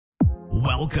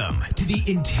Welcome to the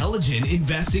Intelligent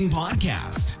Investing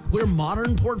Podcast, where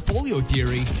modern portfolio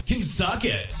theory can suck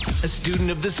it. A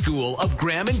student of the School of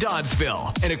Graham and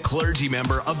Doddsville and a clergy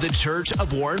member of the Church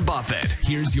of Warren Buffett.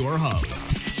 Here's your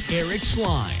host, Eric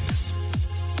Schleien.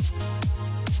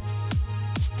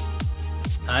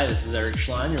 Hi, this is Eric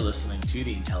Schleien. You're listening to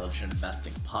the Intelligent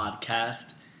Investing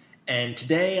Podcast. And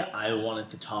today I wanted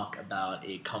to talk about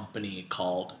a company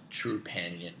called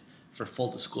Trupanion. For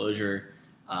full disclosure,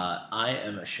 I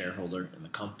am a shareholder in the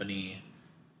company.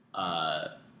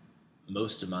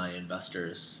 Most of my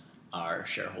investors are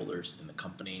shareholders in the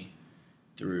company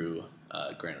through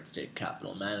Granite State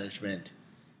Capital Management.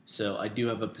 So I do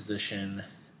have a position.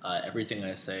 Everything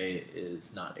I say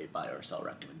is not a buy or sell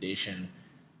recommendation,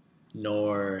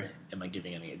 nor am I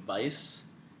giving any advice.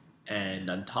 And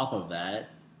on top of that,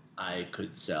 I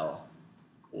could sell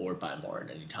or buy more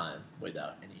at any time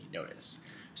without any notice.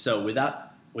 So with that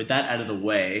out of the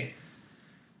way,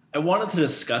 I wanted to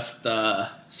discuss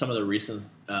some of the recent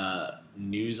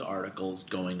news articles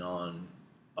going on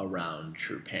around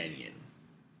Trupanion.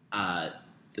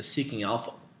 The Seeking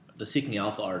Alpha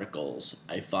articles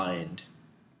I find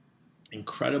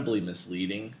incredibly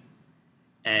misleading,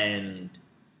 and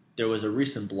there was a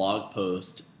recent blog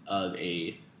post of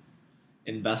a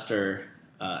investor,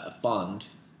 a fund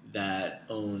that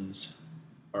owned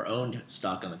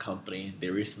stock in the company. They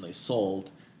recently sold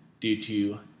due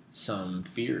to some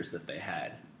fears that they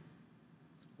had.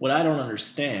 What I don't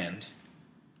understand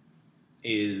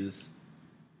is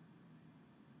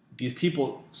these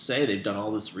people say they've done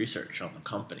all this research on the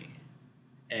company,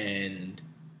 and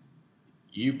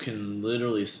you can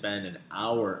literally spend an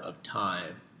hour of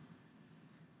time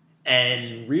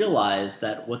and realize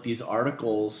that what these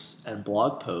articles and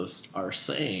blog posts are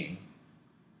saying,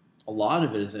 a lot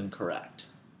of it is incorrect.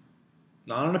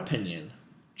 Not an opinion,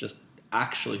 just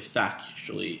actually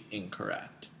factually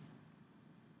incorrect.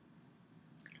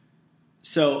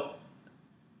 So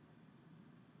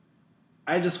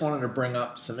I just wanted to bring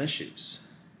up some issues.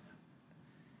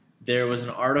 There was an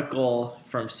article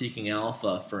from Seeking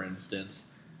Alpha, for instance,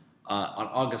 on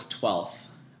August 12th,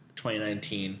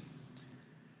 2019.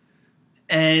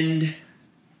 And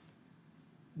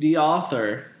the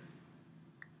author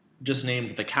just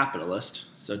named The Capitalist,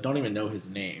 so don't even know his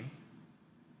name.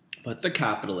 But The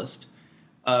Capitalist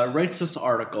writes this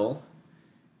article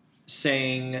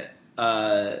saying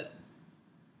Trupanion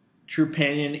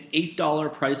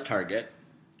 $8 price target,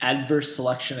 adverse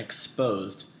selection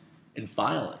exposed in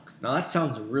filings. Now that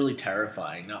sounds really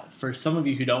terrifying. Now, for some of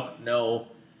you who don't know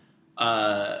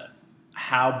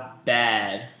how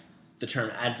bad the term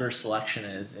adverse selection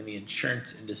is in the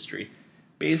insurance industry,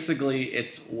 basically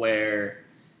it's where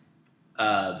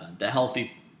the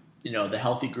healthy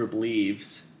group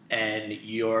leaves and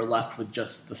you're left with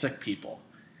just the sick people.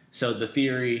 So the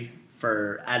theory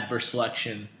for adverse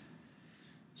selection,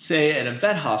 say at a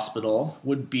vet hospital,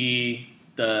 would be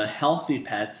the healthy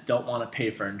pets don't want to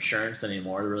pay for insurance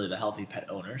anymore, really the healthy pet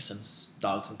owners, since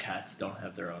dogs and cats don't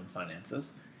have their own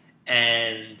finances.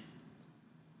 And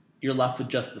you're left with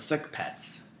just the sick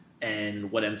pets.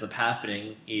 And what ends up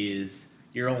happening is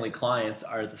your only clients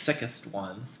are the sickest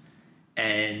ones,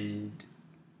 and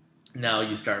now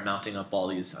you start mounting up all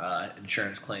these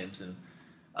insurance claims, and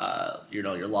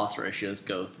your loss ratios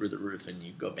go through the roof, and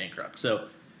you go bankrupt. So,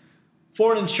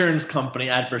 for an insurance company,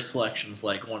 adverse selection is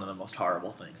like one of the most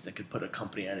horrible things that could put a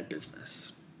company out of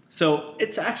business. So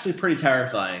it's actually pretty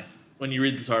terrifying when you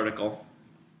read this article,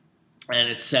 and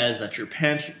it says that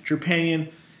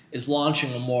Trupanion is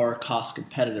launching a more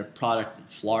cost-competitive product in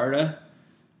Florida,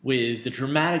 with the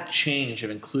dramatic change of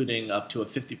including up to a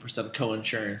 50%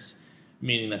 co-insurance,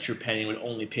 meaning that Trupanion would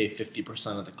only pay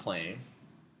 50% of the claim.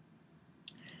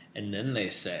 And then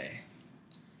they say,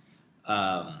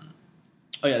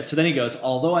 so then he goes,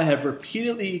 although I have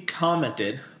repeatedly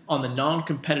commented on the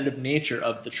non-competitive nature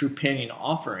of the Trupanion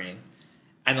offering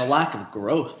and the lack of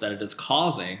growth that it is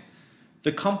causing,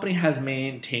 the company has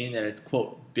maintained that it's,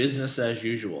 quote, business as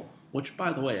usual, which,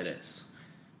 by the way, it is.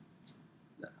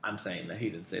 I'm saying that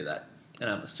he didn't say that, and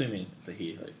I'm assuming it's a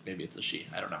he, like maybe it's a she,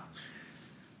 I don't know,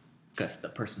 because the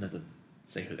person doesn't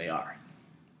say who they are.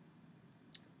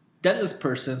 Then this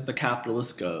person, the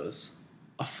capitalist, goes,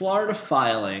 a Florida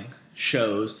filing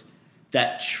shows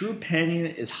that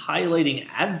Trupanion is highlighting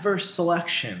adverse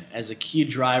selection as a key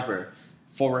driver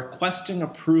for requesting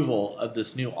approval of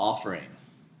this new offering.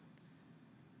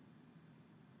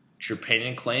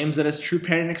 Trupanion claims that its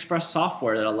Trupanion Express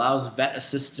software that allows vet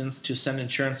assistants to send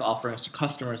insurance offerings to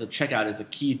customers at checkout is a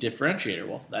key differentiator.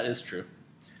 Well, that is true.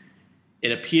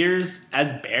 It appears,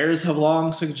 as bears have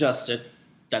long suggested,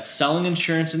 that selling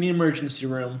insurance in the emergency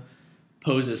room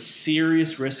poses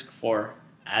serious risk for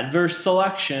adverse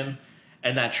selection,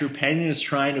 and that Trupanion is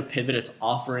trying to pivot its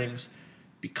offerings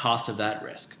because of that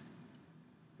risk.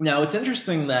 Now, it's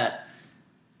interesting that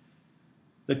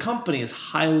the company is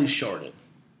highly shorted,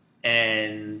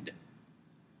 and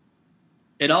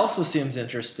it also seems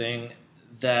interesting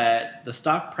that the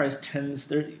stock price tends,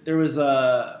 there was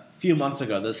a few months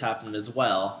ago this happened as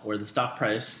well, where the stock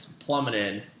price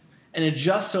plummeted, and it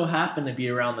just so happened to be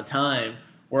around the time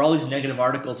where all these negative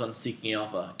articles on Seeking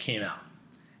Alpha came out.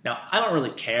 Now, I don't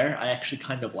really care. I actually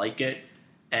kind of like it,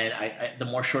 and the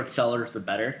more short sellers, the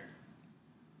better.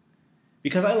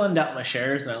 Because I lend out my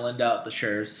shares, and I lend out the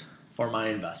shares for my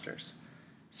investors.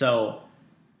 So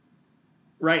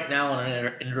right now on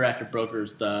Interactive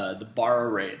Brokers, the borrow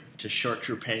rate to short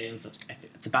Trupanions, I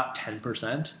think it's about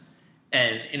 10%.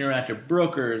 And Interactive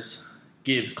Brokers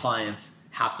gives clients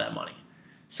half that money.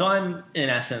 So I'm, in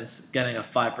essence, getting a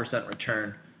 5%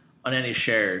 return on any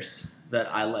shares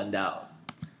that I lend out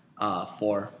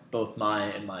for both my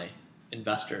and my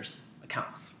investors'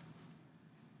 accounts.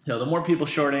 So the more people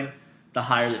shorting, the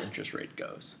higher the interest rate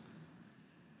goes.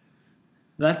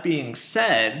 That being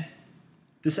said,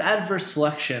 this adverse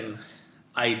selection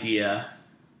idea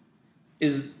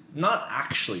is not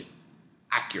actually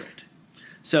accurate.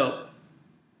 So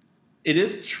it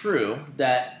is true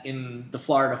that in the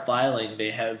Florida filing,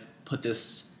 they have put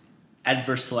this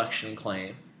adverse selection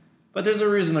claim, but there's a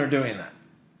reason they're doing that.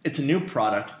 It's a new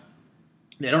product.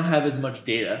 They don't have as much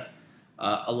data.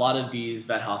 A lot of these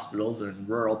vet hospitals are in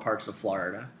rural parts of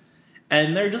Florida,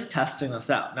 and they're just testing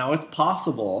this out. Now, it's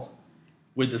possible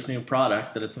with this new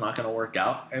product that it's not going to work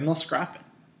out, and they'll scrap it.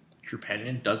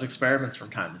 Trupanion does experiments from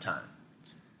time to time.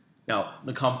 Now,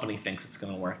 the company thinks it's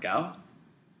going to work out.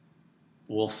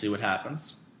 We'll see what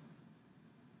happens.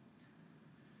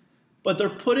 But they're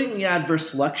putting the adverse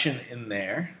selection in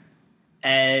there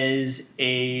as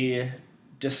a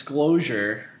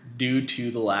disclosure due to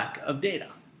the lack of data.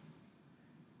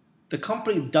 The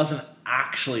company doesn't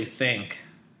actually think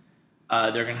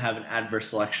they're going to have an adverse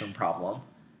selection problem,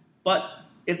 but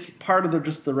it's part of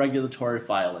just the regulatory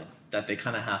filing that they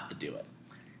kind of have to do it.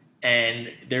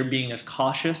 And they're being as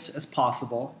cautious as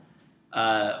possible,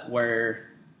 where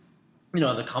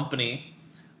the company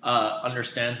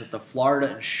understands that the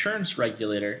Florida insurance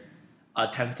regulator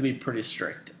tends to be pretty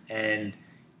strict. And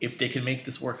if they can make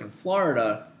this work in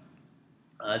Florida,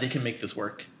 they can make this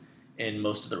work in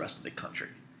most of the rest of the country.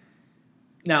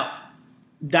 Now,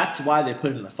 that's why they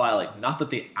put it in the filing, not that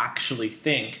they actually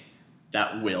think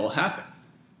that will happen.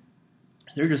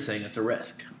 They're just saying it's a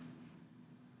risk.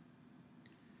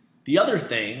 The other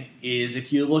thing is,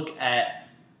 if you look at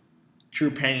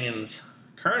Trupanion's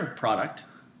current product,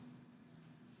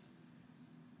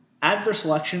 adverse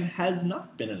selection has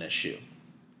not been an issue.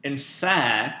 In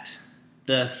fact,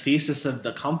 the thesis of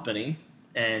the company,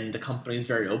 and the company is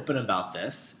very open about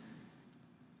this,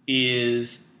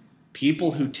 is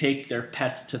people who take their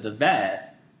pets to the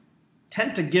vet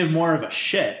tend to give more of a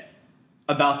shit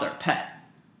about their pet,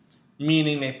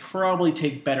 meaning they probably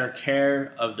take better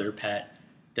care of their pet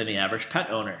than the average pet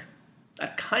owner.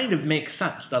 That kind of makes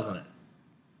sense, doesn't it?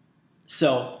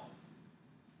 So,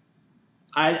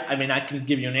 I mean, I can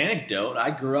give you an anecdote.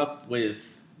 I grew up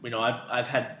with, I've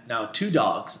had now 2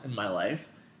 dogs in my life,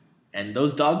 and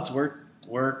those dogs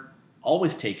were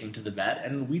always taken to the vet,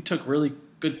 and we took really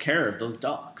good care of those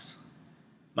dogs.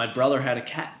 My brother had a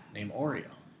cat named Oreo.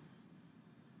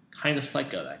 Kind of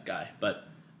psycho, that guy, but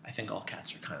I think all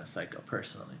cats are kind of psycho,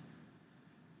 personally.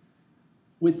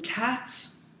 With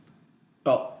cats,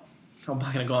 well, I'm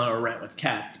not going to go on a rant with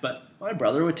cats, but my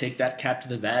brother would take that cat to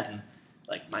the vet, and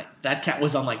that cat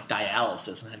was on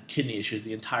dialysis and had kidney issues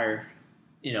the entire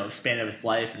span of its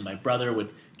life, and my brother would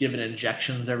give it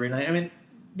injections every night. I mean,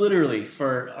 literally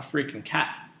for a freaking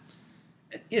cat.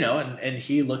 And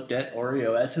he looked at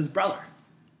Oreo as his brother.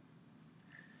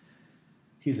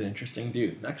 He's an interesting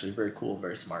dude. Actually, very cool,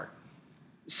 very smart.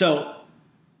 So,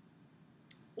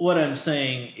 what I'm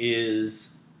saying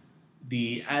is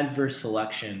the adverse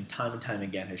selection, time and time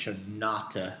again, has shown not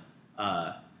to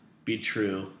be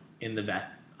true in the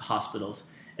vet hospitals.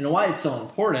 And why it's so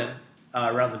important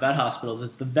around the vet hospitals,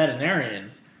 it's the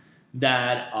veterinarians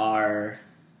that are,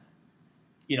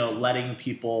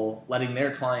 letting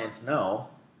their clients know,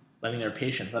 letting their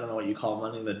patients, I don't know what you call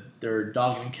them, letting their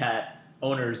dog and cat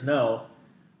owners know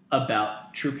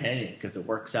about Trupanion, because it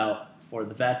works out for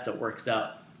the vets, it works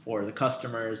out for the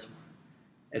customers.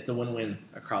 It's a win-win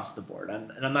across the board.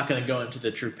 And I'm not going to go into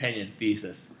the Trupanion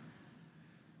thesis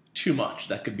too much.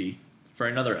 That could be for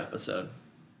another episode.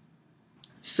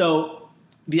 So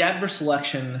the adverse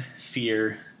selection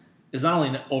fear is not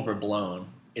only overblown,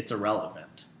 it's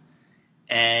irrelevant.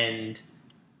 And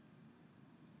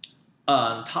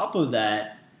on top of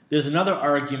that, there's another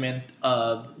argument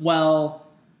of, well,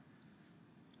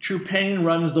 Trupanion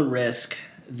runs the risk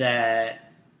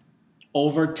that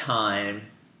over time,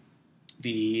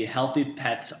 the healthy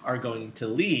pets are going to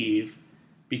leave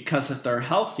because if they're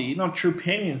healthy,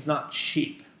 Trupanion's not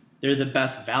cheap. They're the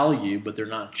best value, but they're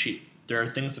not cheap. There are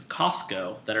things at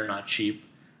Costco that are not cheap,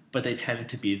 but they tend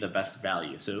to be the best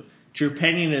value. So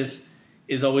Trupanion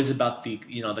is always about the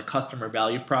customer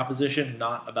value proposition,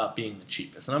 not about being the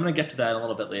cheapest. And I'm going to get to that a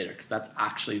little bit later because that's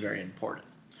actually very important.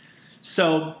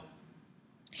 So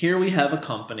here we have a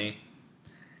company,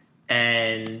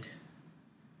 and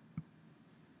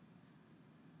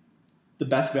the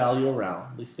best value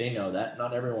around. At least they know that.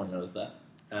 Not everyone knows that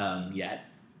yet.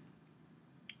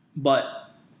 But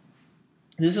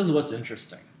this is what's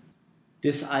interesting.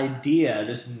 This idea,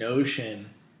 this notion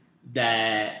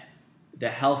that the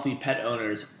healthy pet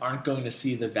owners aren't going to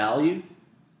see the value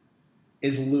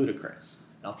is ludicrous.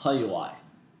 And I'll tell you why.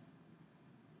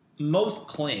 Most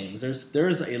claims,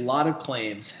 there's a lot of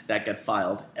claims that get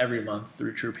filed every month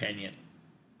through Trupanion.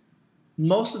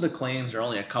 Most of the claims are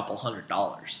only a couple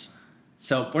 $100.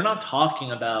 So we're not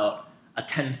talking about a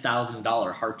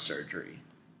 $10,000 heart surgery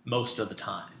most of the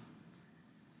time.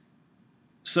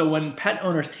 So when pet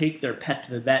owners take their pet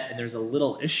to the vet and there's a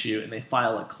little issue and they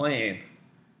file a claim,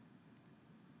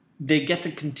 they get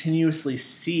to continuously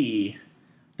see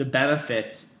the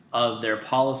benefits of their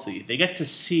policy. They get to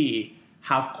see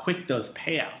how quick those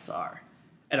payouts are.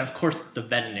 And of course, the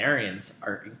veterinarians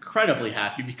are incredibly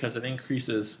happy because it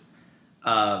increases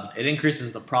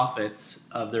the profits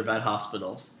of their vet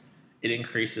hospitals. It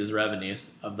increases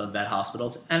revenues of the vet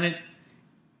hospitals, and it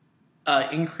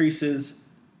increases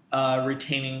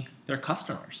retaining their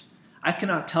customers. I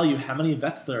cannot tell you how many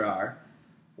vets there are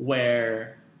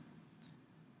where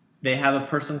they have a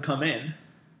person come in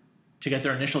to get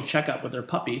their initial checkup with their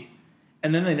puppy,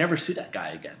 and then they never see that guy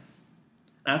again.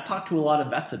 And I've talked to a lot of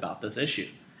vets about this issue,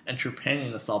 and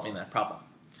Trupanion is solving that problem.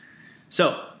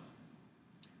 So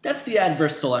that's the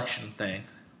adverse selection thing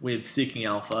with Seeking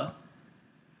Alpha.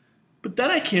 But then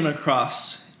I came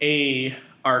across a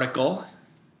article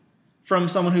from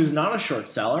someone who's not a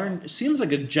short seller and seems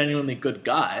like a genuinely good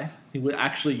guy. He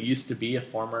actually used to be a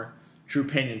former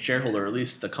Trupanion shareholder, or at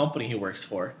least the company he works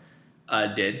for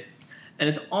did. And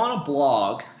it's on a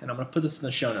blog, and I'm going to put this in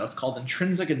the show notes, called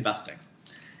Intrinsic Investing.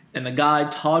 And the guy,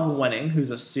 Todd Wenning,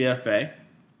 who's a CFA,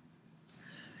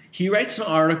 he writes an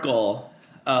article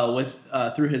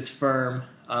through his firm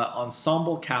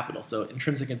Ensemble Capital. So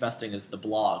Intrinsic Investing is the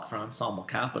blog for Ensemble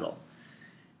Capital.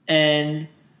 And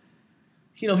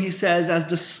he says, as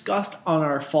discussed on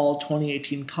our fall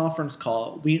 2018 conference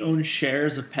call, we own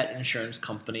shares of pet insurance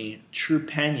company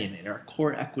Trupanion in our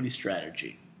core equity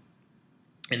strategy.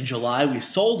 In July, we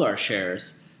sold our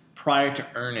shares prior to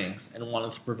earnings and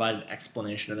wanted to provide an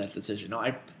explanation of that decision.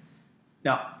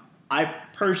 Now, I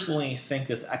personally think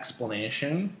this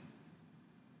explanation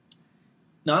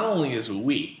not only is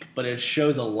weak, but it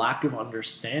shows a lack of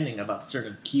understanding about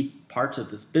certain key parts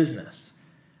of this business.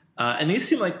 And these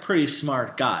seem like pretty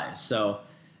smart guys. So,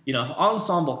 if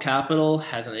Ensemble Capital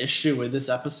has an issue with this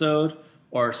episode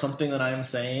or something that I'm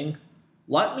saying,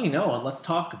 let me know and let's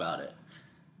talk about it.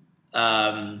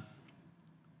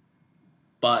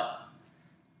 But,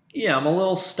 yeah, I'm a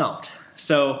little stumped.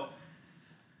 So,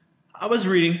 I was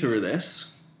reading through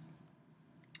this,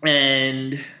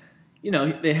 and,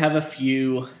 they have a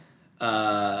few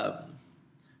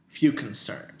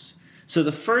concerns. So,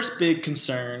 the first big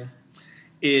concern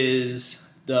is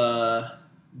the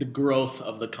growth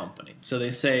of the company. So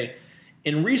they say,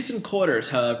 in recent quarters,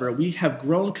 however, we have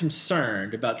grown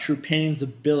concerned about Trupanion's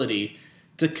ability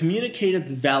to communicate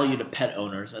its value to pet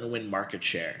owners and win market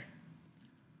share.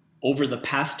 Over the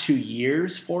past 2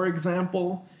 years, for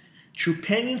example,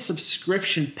 Trupanion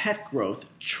subscription pet growth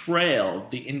trailed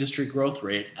the industry growth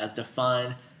rate as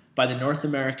defined by the North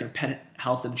American Pet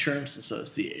Health Insurance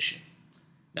Association,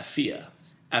 NAPHIA,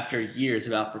 after years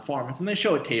of outperformance. And they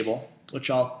show a table, which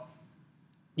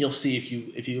you'll see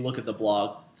if you look at the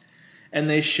blog. And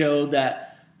they show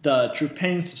that the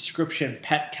Trupanion subscription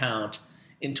pet count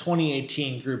in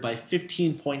 2018 grew by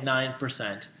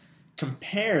 15.9%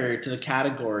 compared to the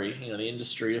category, the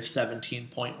industry, of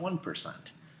 17.1%.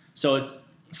 So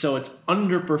it's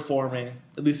underperforming,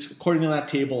 at least according to that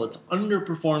table, it's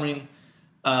underperforming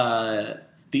the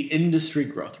industry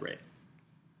growth rate.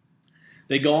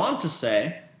 They go on to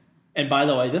say, and by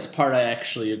the way, this part I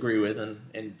actually agree with,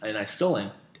 and I still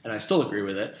agree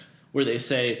with it, where they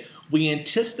say we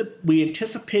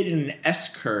anticipated an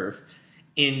S curve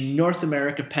in North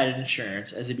America pet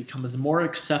insurance as it becomes more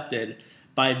accepted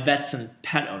by by vets and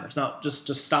pet owners. Now,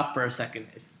 just stop for a second.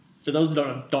 For those who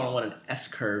don't know what an S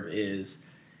curve is,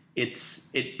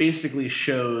 it basically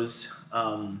shows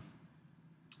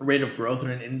rate of growth in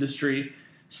an industry.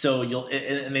 So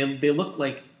they look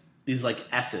like these like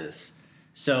S's.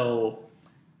 So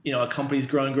a company's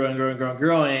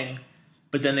growing,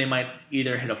 but then they might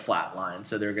either hit a flat line,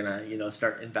 so they're gonna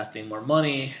start investing more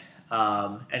money,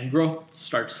 and growth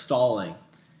starts stalling,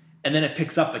 and then it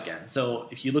picks up again. So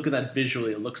if you look at that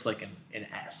visually, it looks like an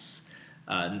S.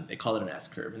 They call it an S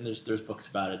curve, and there's books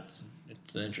about it.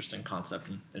 It's an interesting concept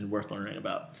and worth learning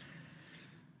about.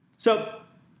 So,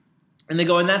 and they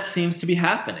go, and that seems to be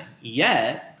happening.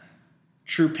 Yet,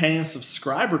 Trupanion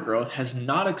subscriber growth has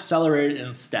not accelerated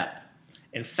in step.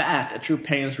 In fact, at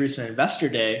Trupanion's recent investor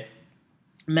day,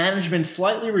 management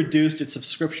slightly reduced its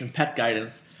subscription pet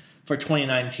guidance for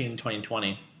 2019 and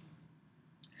 2020.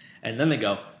 And then they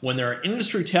go, when there are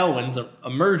industry tailwinds,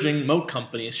 emerging moat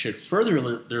companies should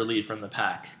further their lead from the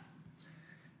pack.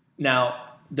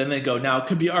 Then they go, now it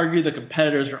could be argued that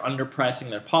competitors are underpricing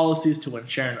their policies to win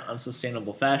share in an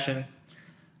unsustainable fashion.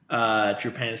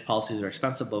 Trupanion's policies are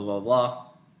expensive, blah, blah,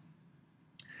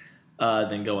 blah.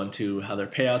 Then go into how their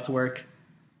payouts work.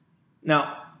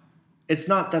 Now, it's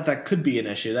not that could be an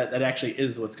issue. That actually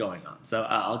is what's going on. So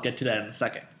I'll get to that in a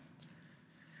second.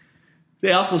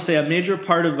 They also say a major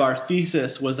part of our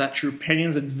thesis was that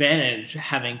Trupanion's advantage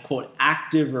having, quote,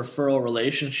 active referral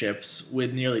relationships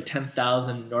with nearly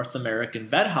 10,000 North American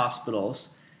vet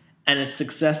hospitals and its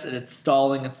success at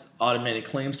installing its automated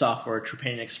claim software,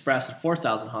 Trupanion Express, at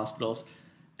 4,000 hospitals,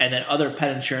 and then other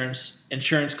pet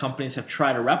insurance companies have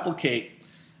tried to replicate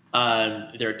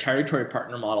their territory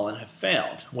partner model and have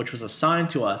failed, which was a sign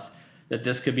to us that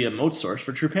this could be a moat source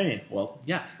for Trupanion. Well,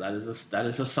 yes, that is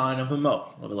a sign of a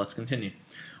moat. Well, let's continue.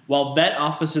 While vet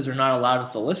offices are not allowed to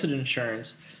solicit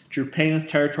insurance, Trupanion's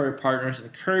territory partners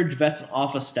encourage vets and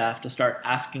office staff to start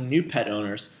asking new pet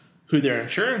owners who their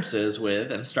insurance is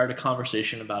with and start a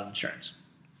conversation about insurance.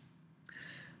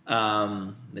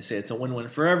 They say it's a win-win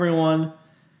for everyone.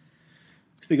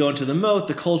 They go into the moat,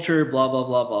 the culture, blah, blah,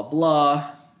 blah, blah,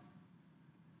 blah.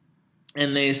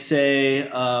 And they say,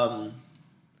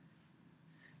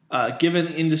 given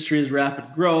the industry's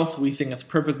rapid growth, we think it's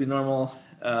perfectly normal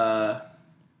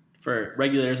for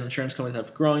regulators and insurance companies to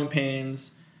have growing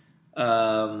pains.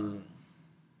 Let's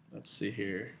see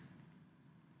here.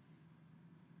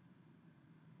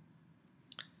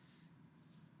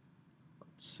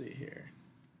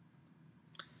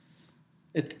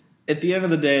 At the end of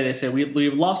the day, they say,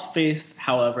 we've lost faith,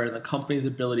 however, in the company's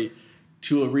ability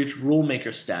to reach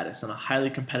rulemaker status in a highly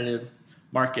competitive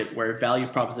market where value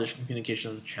proposition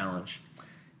communication is a challenge.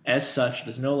 As such, it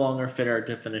is no longer fit our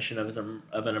definition of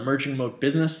an emerging moat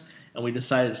business, and we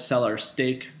decided to sell our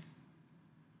stake.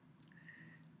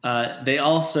 They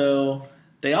also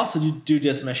do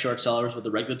dismiss short sellers with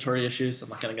the regulatory issues. I'm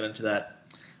not going to get into that,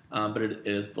 but it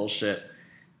is bullshit.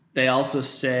 They also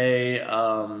say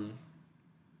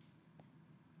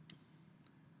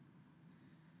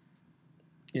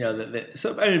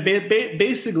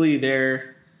basically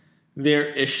their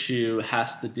issue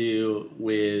has to do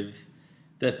with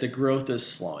that the growth is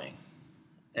slowing.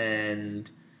 And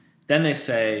then they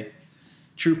say,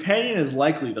 Trupanion is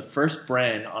likely the first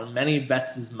brand on many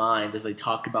vets' mind as they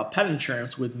talk about pet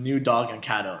insurance with new dog and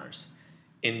cat owners.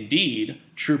 Indeed,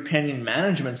 Trupanion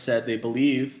management said they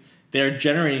believe they are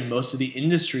generating most of the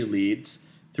industry leads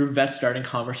through vets starting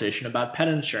conversation about pet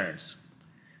insurance.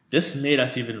 This made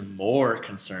us even more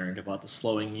concerned about the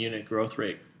slowing unit growth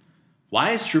rate.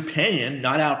 Why is Trupanion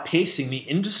not outpacing the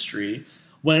industry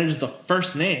when it is the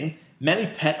first name many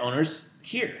pet owners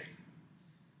hear?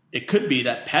 It could be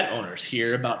that pet owners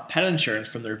hear about pet insurance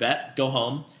from their vet, go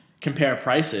home, compare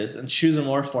prices, and choose a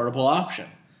more affordable option.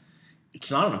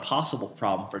 It's not an impossible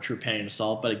problem for Trupanion to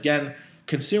solve, but again,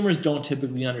 consumers don't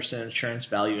typically understand insurance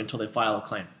value until they file a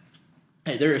claim.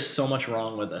 Hey, there is so much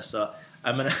wrong with this. So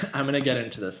I'm gonna get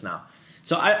into this now.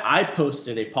 So I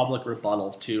posted a public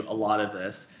rebuttal to a lot of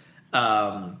this.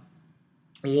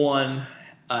 One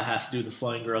has to do with the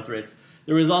slowing growth rates.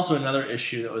 There was also another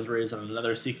issue that was raised in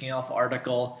another Seeking Alpha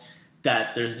article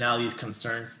that there's now these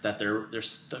concerns that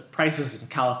the prices in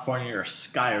California are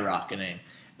skyrocketing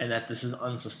and that this is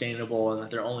unsustainable and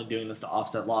that they're only doing this to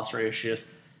offset loss ratios.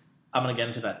 I'm going to get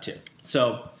into that too.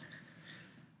 So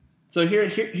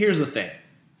here's the thing.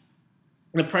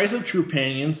 The price of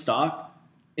Trupanion stock,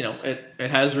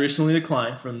 it has recently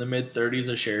declined from the mid-30s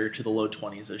a share to the low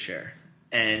 20s a share.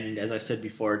 And as I said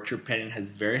before, Trupanion has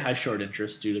very high short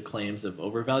interest due to claims of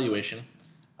overvaluation.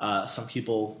 Some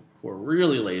people who are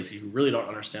really lazy, who really don't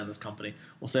understand this company,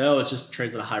 will say, oh, it just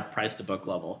trades at a high price to book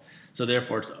level, so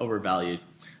therefore it's overvalued.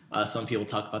 Some people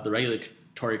talk about the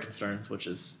regulatory concerns, which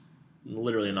is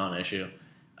literally a non-issue.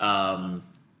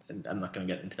 And I'm not going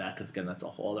to get into that because, again, that's a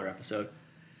whole other episode.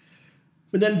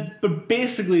 But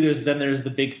basically, there's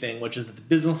the big thing, which is that the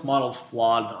business model is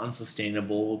flawed and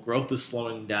unsustainable. Growth is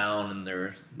slowing down, and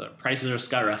the prices are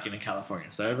skyrocketing in California.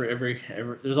 So every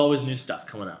there's always new stuff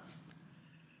coming up.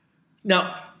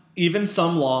 Now, even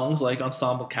some longs like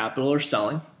Ensemble Capital are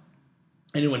selling.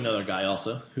 I knew another guy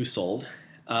also who sold.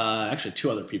 Actually,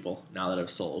 two other people now that have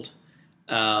sold.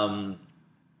 And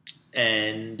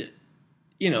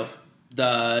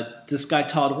this guy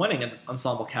Todd Wenning at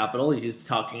Ensemble Capital, he's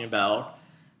talking about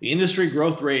the industry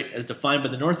growth rate as defined by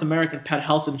the North American Pet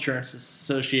Health Insurance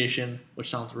Association, which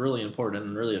sounds really important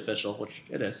and really official, which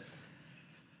it is,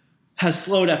 has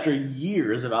slowed after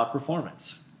years of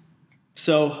outperformance.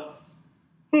 So,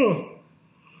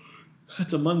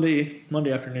 it's a Monday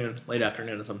afternoon, late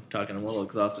afternoon, as I'm talking. I'm a little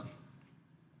exhausted.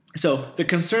 So, the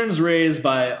concerns raised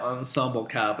by Ensemble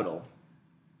Capital.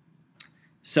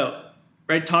 So,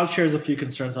 right, Todd shares a few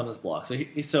concerns on his blog.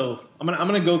 So I'm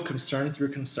gonna go concern through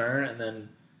concern and then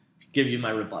give you my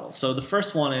rebuttal. So the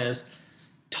first one is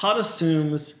Todd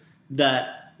assumes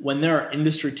that when there are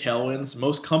industry tailwinds,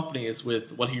 most companies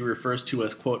with what he refers to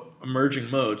as, quote, emerging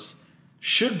modes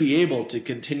should be able to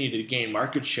continue to gain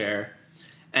market share.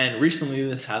 And recently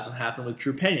this hasn't happened with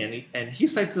Trupanion, and he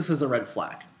cites this as a red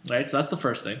flag, right? So that's the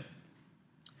first thing.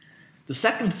 The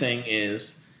second thing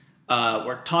is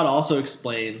where Todd also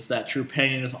explains that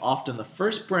Trupanion is often the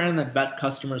first brand that vet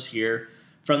customers hear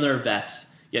from their vets,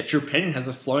 yet Trupanion has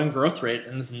a slowing growth rate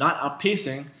and is not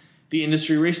outpacing the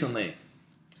industry recently.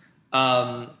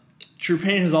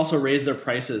 Trupanion has also raised their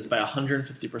prices by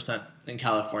 150% in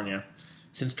California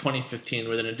since 2015,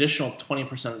 with an additional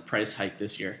 20% price hike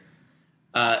this year.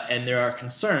 And there are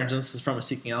concerns, and this is from a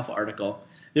Seeking Alpha article,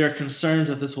 there are concerns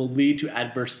that this will lead to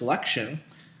adverse selection,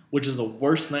 which is the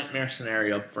worst nightmare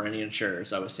scenario for any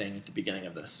insurers, I was saying at the beginning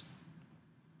of this.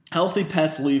 Healthy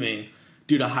pets leaving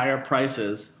due to higher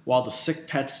prices, while the sick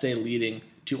pets stay, leading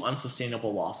to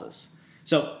unsustainable losses.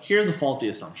 So here are the faulty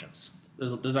assumptions.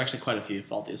 There's actually quite a few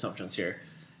faulty assumptions here.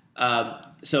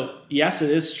 So yes,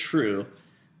 it is true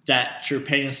that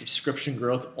Trupanion subscription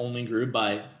growth only grew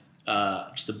by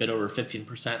just a bit over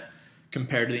 15%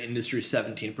 compared to the industry's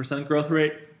 17% growth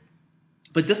rate.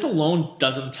 But this alone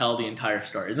doesn't tell the entire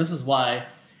story. And this is why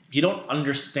if you don't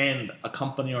understand a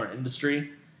company or an industry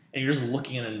and you're just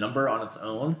looking at a number on its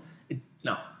own,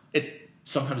 it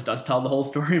sometimes does tell the whole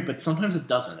story, but sometimes it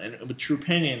doesn't. And with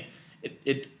Trupanion,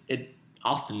 it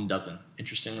often doesn't,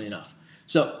 interestingly enough.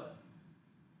 So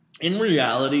in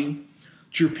reality,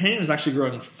 Trupanion is actually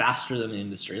growing faster than the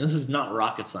industry. And this is not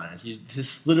rocket science.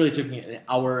 This literally took me an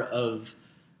hour of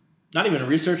not even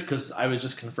research, because I was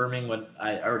just confirming what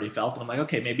I already felt. And I'm like,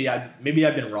 okay, maybe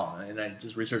I've been wrong. And I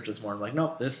just researched this more. I'm like,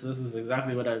 nope, this is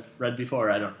exactly what I've read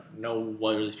before. I don't know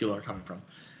where these people are coming from.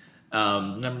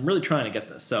 And I'm really trying to get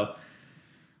this. So,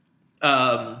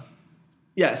 so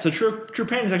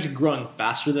Trupanion is actually growing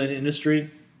faster than the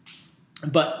industry.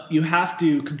 But you have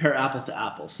to compare apples to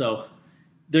apples. So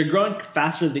they're growing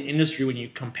faster than the industry when you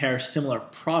compare similar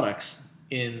products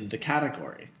in the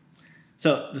category.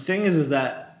 So the thing is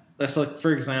that, let's look,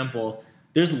 for example,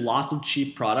 there's lots of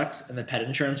cheap products in the pet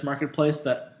insurance marketplace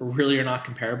that really are not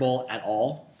comparable at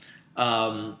all.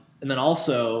 And then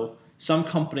also, some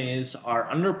companies are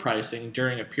underpricing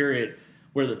during a period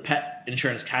where the pet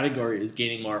insurance category is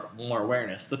gaining more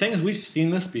awareness. The thing is, we've seen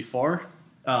this before.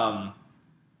 Daryl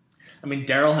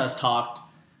has talked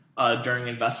during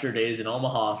investor days in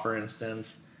Omaha, for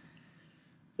instance,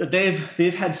 that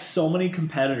they've had so many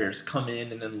competitors come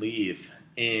in and then leave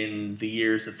in the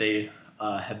years that they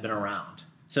have been around.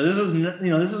 So this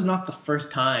is not the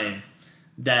first time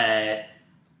that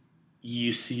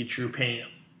you see Trupanion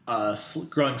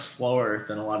growing slower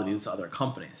than a lot of these other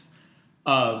companies.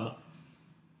 So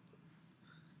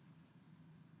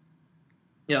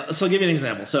I'll give you an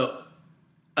example. So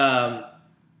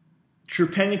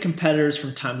Trupanion competitors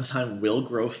from time to time will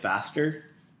grow faster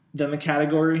than the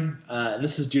category, and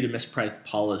this is due to mispriced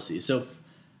policy. So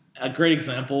a great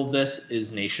example of this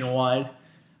is Nationwide.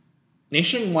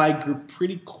 Nationwide grew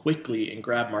pretty quickly and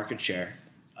grabbed market share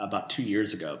about 2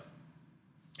 years ago.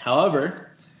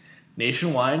 However,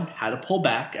 Nationwide had to pull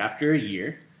back after a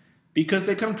year because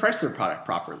they couldn't price their product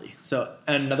properly. So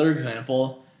another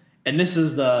example, and this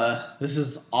is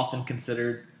often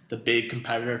considered the big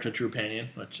competitor to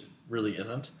Trupanion, which it really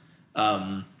isn't.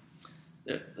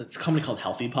 It's a company called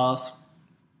Healthy Paws.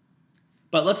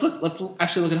 But let's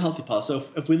actually look at Healthy Paws. So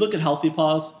if we look at Healthy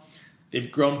Paws,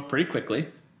 They've grown pretty quickly.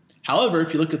 However,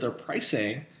 if you look at their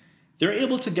pricing, they're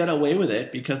able to get away with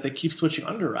it because they keep switching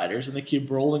underwriters and they keep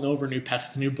rolling over new pets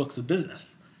to new books of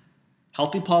business.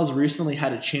 Healthy Paws recently had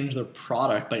to change their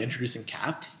product by introducing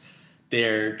caps.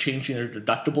 They're changing their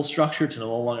deductible structure to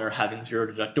no longer having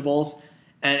zero deductibles.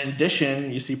 And in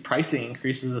addition, you see pricing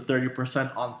increases of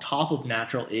 30% on top of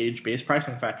natural age-based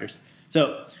pricing factors.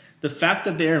 So the fact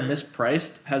that they are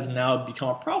mispriced has now become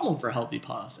a problem for Healthy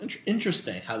Paws.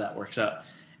 Interesting how that works out.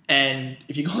 And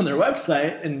if you go on their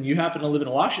website and you happen to live in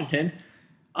Washington,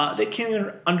 they can't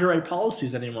even underwrite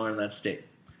policies anymore in that state.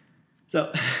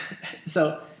 So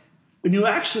when you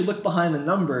actually look behind the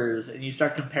numbers and you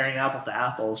start comparing apples to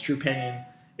apples, Trupanion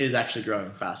is actually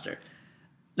growing faster.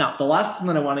 Now, the last thing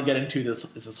that I want to get into is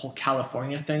this whole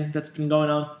California thing that's been going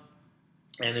on.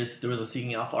 And there was a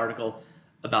Seeking Alpha article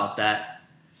about that.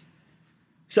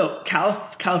 So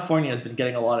California has been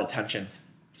getting a lot of attention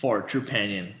for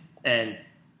Trupanion. And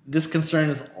this concern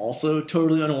is also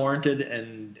totally unwarranted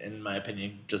and, in my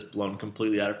opinion, just blown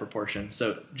completely out of proportion.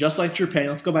 So just like Trupanion,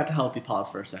 let's go back to Healthy Paws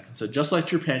for a second. So just like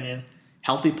Trupanion,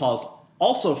 Healthy Paws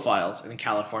also files in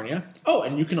California. Oh,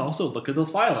 and you can also look at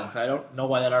those filings. I don't know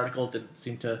why that article didn't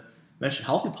seem to mention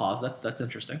Healthy Paws. That's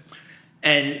interesting.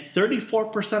 And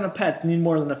 34% of pets need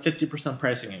more than a 50%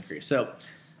 pricing increase. So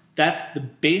that's the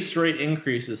base rate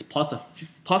increases plus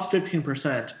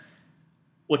 15%,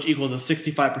 which equals a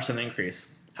 65%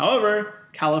 increase. However,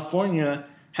 California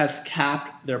has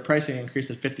capped their pricing increase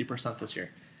at 50% this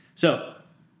year. So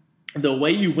the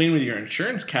way you win with your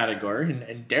insurance category,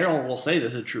 and Daryl will say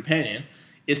this at Trupanion,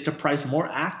 is to price more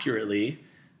accurately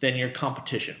than your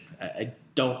competition.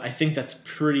 I think that's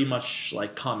pretty much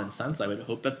like common sense. I would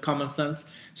hope that's common sense.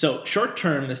 So short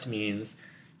term, this means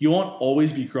you won't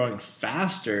always be growing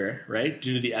faster, right,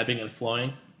 due to the ebbing and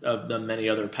flowing of the many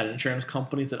other pet insurance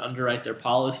companies that underwrite their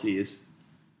policies.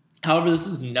 However, this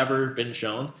has never been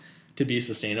shown to be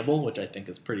sustainable, which I think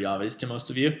is pretty obvious to most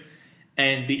of you.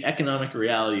 And the economic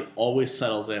reality always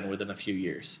settles in within a few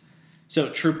years. So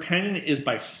Trupanion is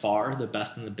by far the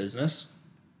best in the business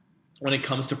when it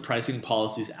comes to pricing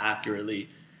policies accurately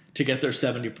to get their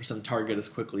 70% target as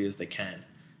quickly as they can.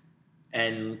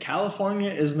 And California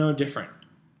is no different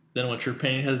than what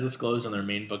Trupanion has disclosed on their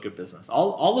main book of business.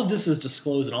 All of this is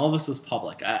disclosed and all of this is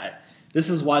public. This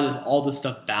is why all this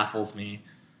stuff baffles me.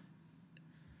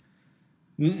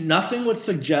 Nothing would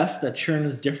suggest that churn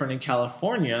is different in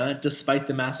California despite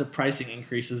the massive pricing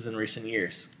increases in recent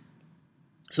years.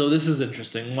 So this is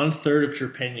interesting. 1/3 of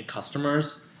Trupanion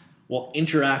customers will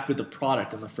interact with the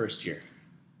product in the first year.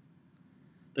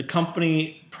 The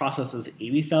company processes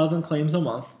 80,000 claims a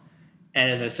month,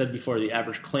 and as I said before, the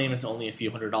average claim is only a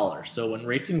few $100s. So when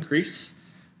rates increase,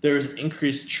 there is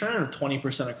increased churn of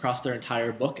 20% across their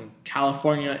entire book, and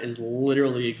California is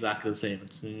literally exactly the same.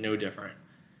 It's no different.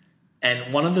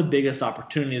 And one of the biggest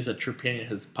opportunities that Trupanion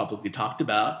has publicly talked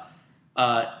about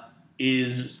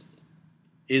is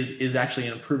actually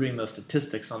improving the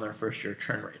statistics on their first year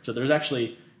churn rate. So there's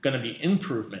actually going to be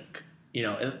improvement.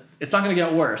 It's not going to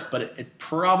get worse, but it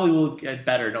probably will get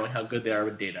better knowing how good they are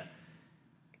with data.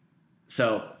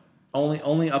 So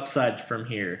only upside from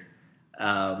here.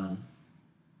 And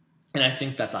I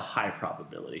think that's a high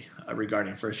probability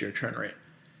regarding first year churn rate.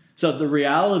 So the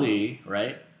reality,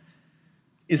 right,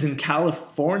 is in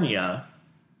California,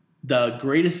 the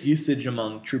greatest usage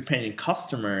among Trupanion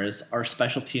customers are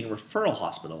specialty and referral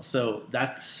hospitals. So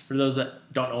that's, for those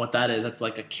that don't know what that is, that's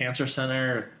like a cancer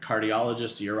center, a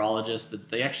cardiologist, a urologist, that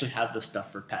they actually have this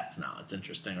stuff for pets now. It's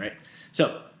interesting, right?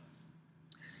 So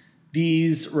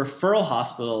these referral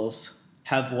hospitals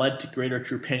have led to greater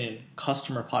Trupanion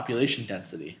customer population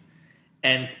density.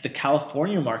 And the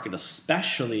California market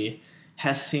especially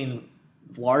has seen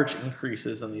large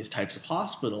increases in these types of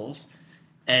hospitals,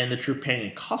 and the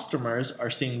Trupanion customers are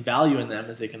seeing value in them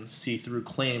as they can see through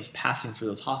claims passing through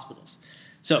those hospitals.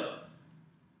 So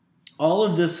all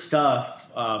of this stuff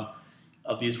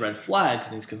of these red flags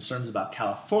and these concerns about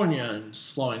California and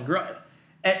slowing growth,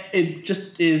 it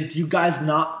just is, do you guys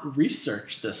not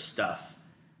research this stuff?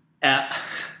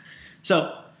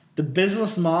 So the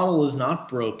business model is not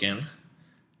broken.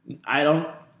 I don't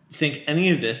think any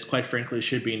of this, quite frankly,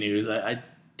 should be news. I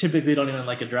typically don't even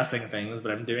like addressing things, but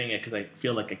I'm doing it because I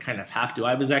feel like I kind of have to.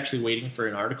 I was actually waiting for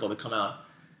an article to come out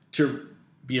to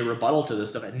be a rebuttal to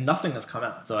this stuff, and nothing has come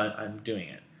out, so I'm doing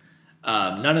it.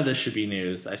 None of this should be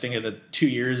news. I think in the 2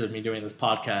 years of me doing this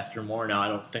podcast or more now, I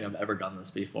don't think I've ever done this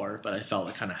before, but I felt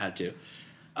I kind of had to.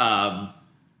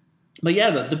 But yeah,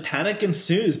 the panic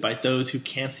ensues by those who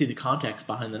can't see the context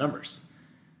behind the numbers.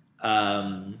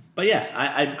 But yeah,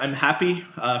 I'm happy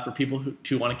for people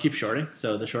who want to keep shorting.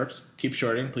 So the shorts, keep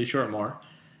shorting. Please short more.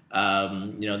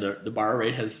 The borrow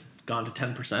rate has gone to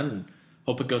 10%, and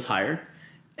hope it goes higher.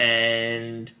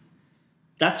 And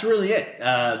that's really it.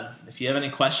 If you have any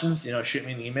questions, shoot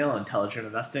me an email,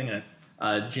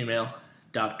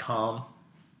 intelligentinvesting@gmail.com.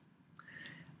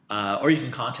 Or you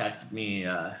can contact me,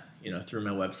 through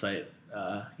my website,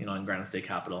 on Granite State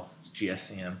Capital. It's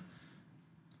gscm.co.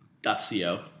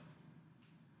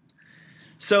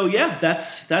 So yeah,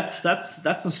 that's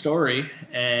the story,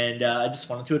 and I just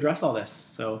wanted to address all this.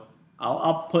 So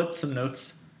I'll put some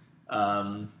notes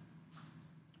when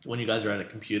you guys are at a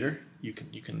computer. You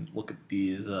can look at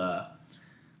these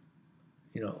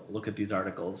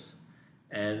articles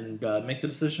and make the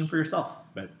decision for yourself.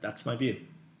 But that's my view.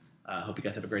 Hope you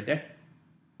guys have a great day.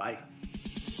 Bye.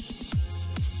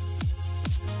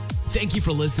 Thank you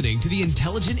for listening to the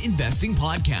Intelligent Investing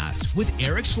Podcast with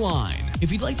Eric Schleien.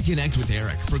 If you'd like to connect with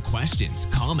Eric for questions,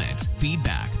 comments,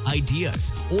 feedback,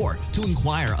 ideas, or to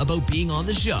inquire about being on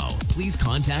the show, please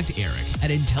contact Eric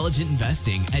at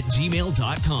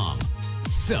intelligentinvesting@gmail.com.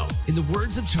 So, in the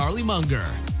words of Charlie Munger,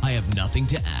 I have nothing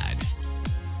to add.